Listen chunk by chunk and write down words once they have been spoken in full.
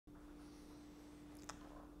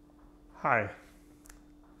Hi.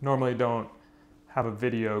 Normally don't have a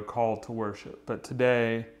video call to worship, but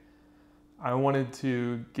today I wanted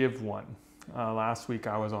to give one. Last week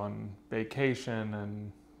I was on vacation,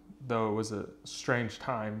 and though it was a strange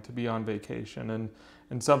time to be on vacation,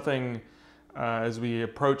 and something as we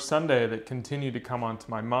approached Sunday that continued to come onto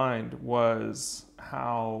my mind was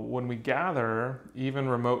how when we gather, even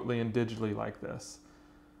remotely and digitally like this,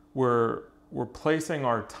 we're placing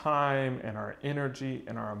our time and our energy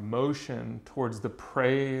and our emotion towards the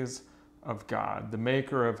praise of God, the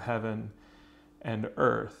maker of heaven and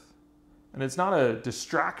earth. And it's not a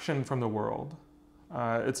distraction from the world.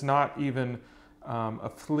 It's not even a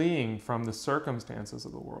fleeing from the circumstances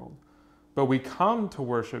of the world. But we come to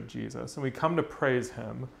worship Jesus and we come to praise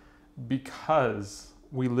him because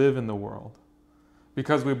we live in the world.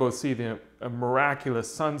 Because we both see the miraculous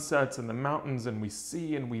sunsets in the mountains, and we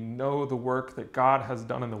see and we know the work that God has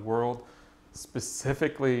done in the world,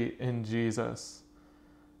 specifically in Jesus.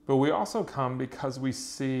 But we also come because we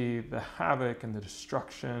see the havoc and the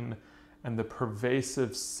destruction and the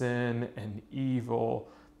pervasive sin and evil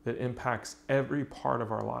that impacts every part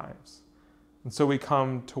of our lives. And so we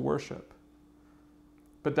come to worship.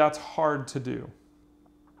 But that's hard to do.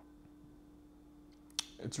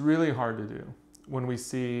 It's really hard to do when we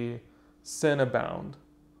see sin abound,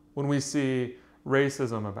 when we see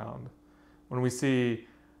racism abound, when we see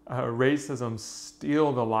racism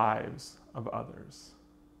steal the lives of others,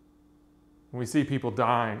 when we see people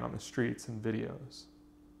dying on the streets and videos.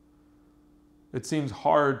 It seems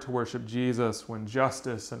hard to worship Jesus when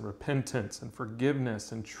justice and repentance and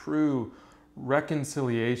forgiveness and true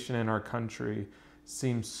reconciliation in our country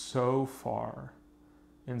seems so far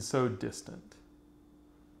and so distant.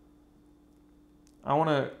 I want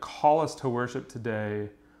to call us to worship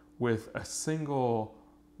today with a single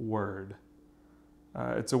word.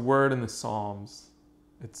 It's a word in the Psalms.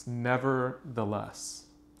 It's nevertheless.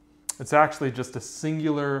 It's actually just a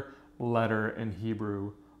singular letter in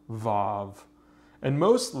Hebrew, vav. And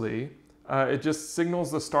mostly, it just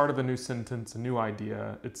signals the start of a new sentence, a new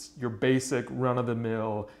idea. It's your basic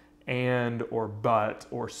run-of-the-mill and or but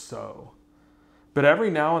or so. But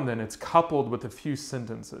every now and then it's coupled with a few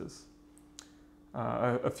sentences.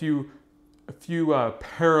 A few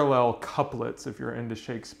parallel couplets, if you're into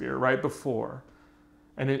Shakespeare, right before.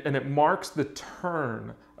 And it marks the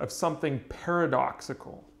turn of something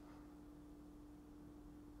paradoxical.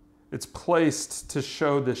 It's placed to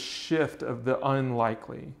show the shift of the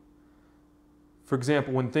unlikely. For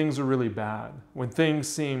example, when things are really bad, when things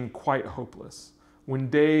seem quite hopeless, when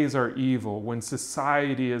days are evil, when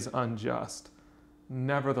society is unjust,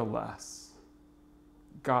 nevertheless,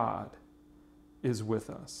 God is with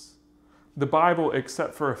us. The Bible,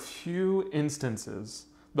 except for a few instances,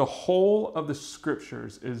 the whole of the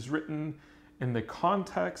scriptures is written in the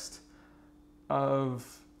context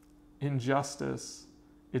of injustice.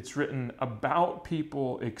 It's written about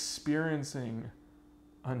people experiencing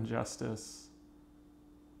injustice,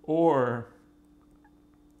 or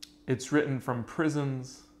it's written from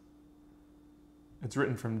prisons, it's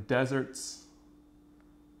written from deserts,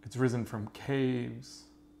 it's written from caves.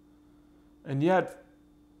 And yet,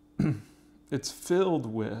 it's filled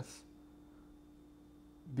with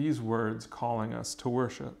these words calling us to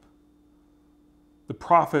worship. The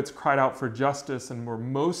prophets cried out for justice and were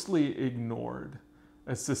mostly ignored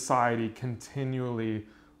as society continually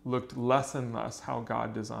looked less and less how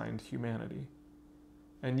God designed humanity.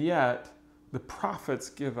 And yet, the prophets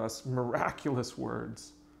give us miraculous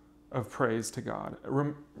words of praise to God,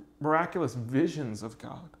 miraculous visions of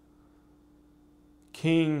God.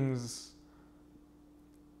 Kings,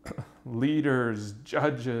 leaders,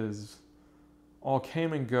 judges, all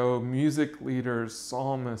came and go. Music leaders,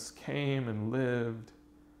 psalmists came and lived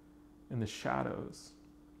in the shadows.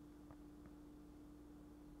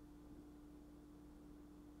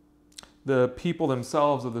 The people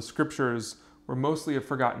themselves of the scriptures were mostly a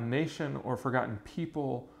forgotten nation or forgotten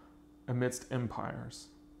people amidst empires.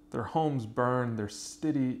 Their homes burned, their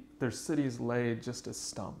cities laid just as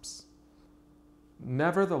stumps.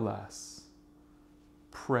 Nevertheless,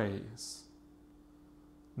 praise.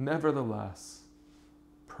 Nevertheless,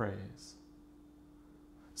 praise.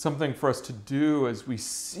 Something for us to do as we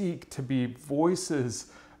seek to be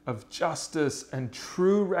voices of justice and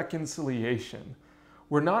true reconciliation,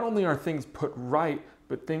 where not only are things put right,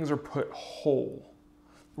 but things are put whole,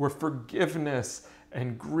 where forgiveness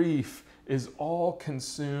and grief is all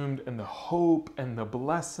consumed in the hope and the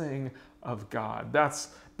blessing of God. That's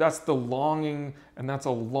the longing, and that's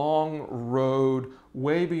a long road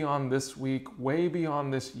way beyond this week, way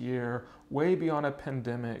beyond this year, way beyond a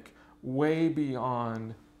pandemic, way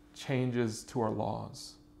beyond changes to our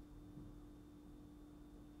laws.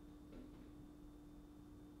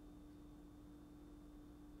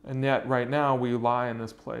 And yet right now we lie in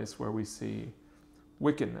this place where we see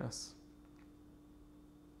wickedness.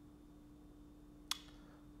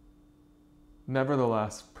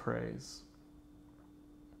 Nevertheless, praise.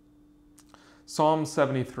 Psalm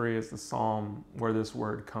 73 is the psalm where this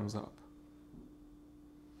word comes up.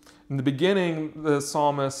 In the beginning, the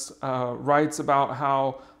psalmist writes about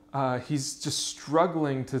how he's just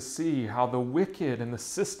struggling to see how the wicked and the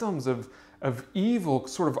systems of evil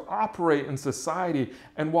sort of operate in society.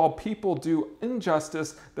 And while people do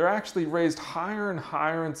injustice, they're actually raised higher and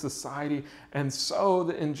higher in society. And so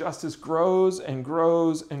the injustice grows and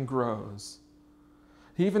grows and grows.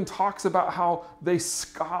 He even talks about how they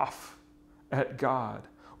scoff at God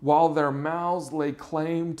while their mouths lay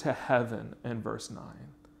claim to heaven in verse 9.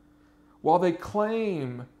 While they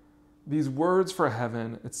claim these words for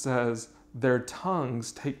heaven, it says, their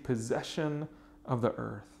tongues take possession of the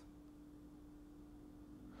earth.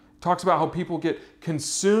 It talks about how people get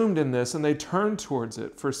consumed in this and they turn towards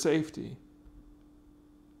it for safety.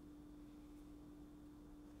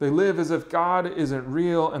 They live as if God isn't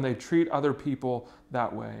real and they treat other people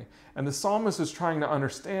that way. And the psalmist is trying to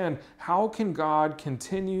understand, how can God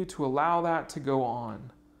continue to allow that to go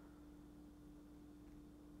on?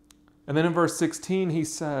 And then in verse 16, he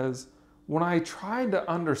says, when I tried to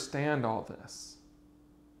understand all this,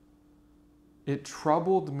 it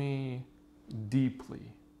troubled me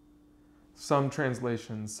deeply. Some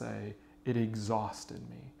translations say, it exhausted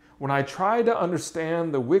me. When I tried to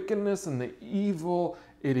understand the wickedness and the evil,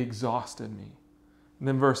 it exhausted me. And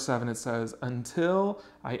then verse 7, it says, until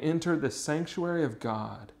I entered the sanctuary of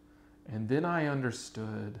God, and then I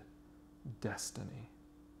understood destiny.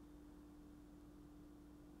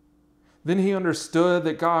 Then he understood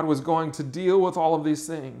that God was going to deal with all of these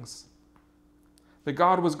things. That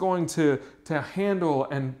God was going to handle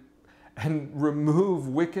and remove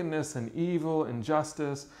wickedness and evil and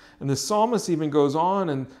injustice. And the psalmist even goes on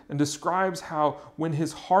and describes how when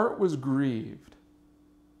his heart was grieved,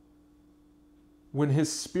 when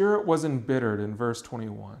his spirit was embittered in verse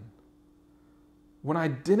 21, when I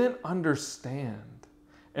didn't understand,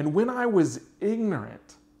 and when I was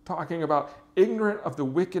ignorant, talking about ignorant of the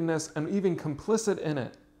wickedness and even complicit in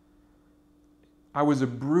it, I was a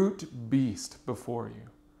brute beast before you.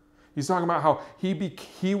 He's talking about how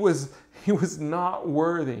he was not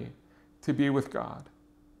worthy to be with God.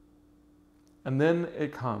 And then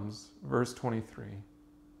it comes, verse 23,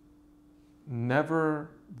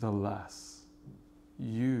 nevertheless,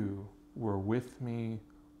 you were with me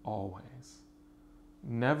always.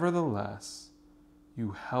 Nevertheless,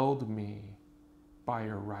 you held me by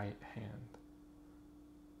your right hand.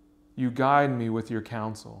 You guide me with your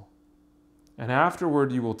counsel, and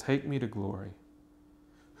afterward you will take me to glory.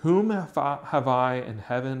 Whom have I in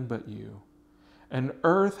heaven but you? And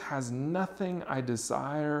earth has nothing I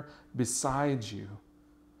desire besides you.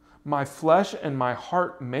 My flesh and my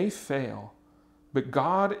heart may fail, but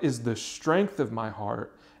God is the strength of my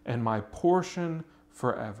heart and my portion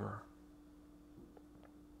forever.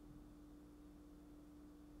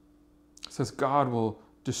 It says God will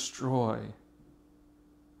destroy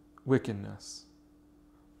wickedness.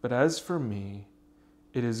 But as for me,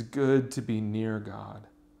 it is good to be near God.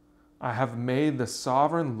 I have made the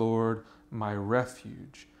sovereign Lord my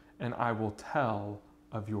refuge, and I will tell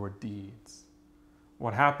of your deeds.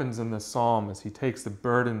 What happens in this psalm is he takes the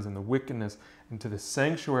burdens and the wickedness into the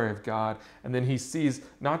sanctuary of God, and then he sees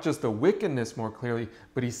not just the wickedness more clearly,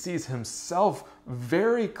 but he sees himself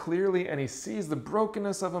very clearly, and he sees the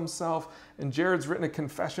brokenness of himself. And Jared's written a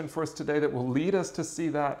confession for us today that will lead us to see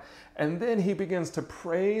that. And then he begins to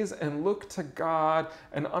praise and look to God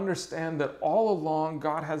and understand that all along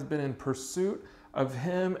God has been in pursuit of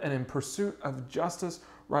him and in pursuit of justice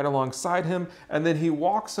right alongside him. And then he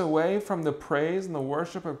walks away from the praise and the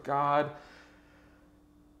worship of God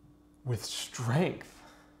with strength,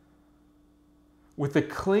 with the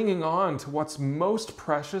clinging on to what's most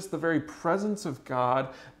precious, the very presence of God,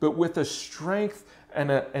 but with a strength and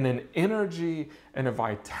an energy and a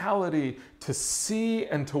vitality to see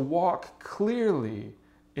and to walk clearly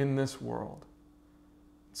in this world.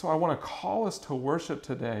 So I want to call us to worship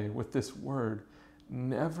today with this word,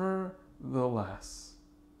 nevertheless.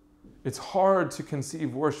 It's hard to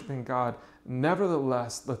conceive worshiping God.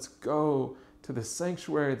 Nevertheless, let's go to the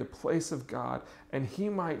sanctuary, the place of God, and he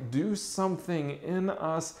might do something in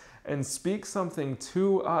us and speak something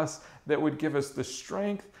to us that would give us the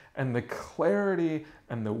strength and the clarity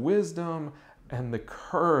and the wisdom and the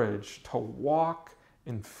courage to walk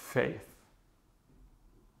in faith.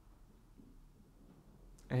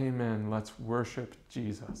 Amen. Let's worship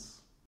Jesus.